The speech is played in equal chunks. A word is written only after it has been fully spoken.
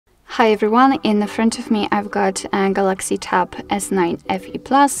Hi everyone, in front of me I've got a Galaxy Tab S9 FE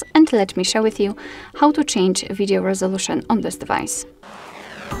Plus, and let me share with you how to change video resolution on this device.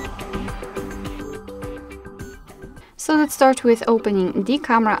 So let's start with opening the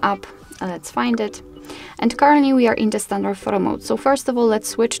camera app. Let's find it. And currently we are in the standard photo mode. So first of all, let's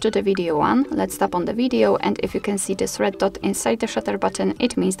switch to the video one. Let's tap on the video, and if you can see this red dot inside the shutter button,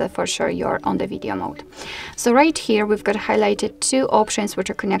 it means that for sure you're on the video mode. So right here we've got highlighted two options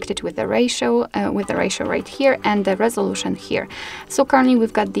which are connected with the ratio right here and the resolution here. So currently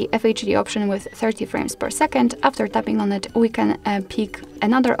we've got the FHD option with 30 frames per second. After tapping on it, we can pick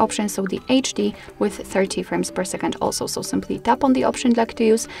another option, so the HD with 30 frames per second also. So simply tap on the option you'd like to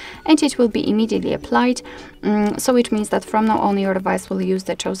use and it will be immediately applied. So it means that from now on your device will use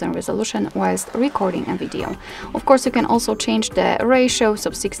the chosen resolution whilst recording a video. Of course, you can also change the ratio,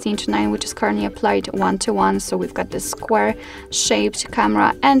 so 16:9, which is currently applied 1:1. So we've got the square shaped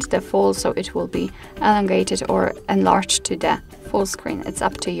camera and the full, so it will be elongated or enlarged to the full screen. It's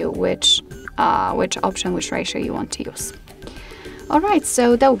up to you which option, which ratio you want to use. Alright,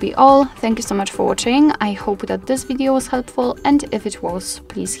 so that will be all. Thank you so much for watching. I hope that this video was helpful, and if it was,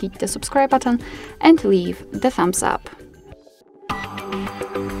 please hit the subscribe button and leave the thumbs up.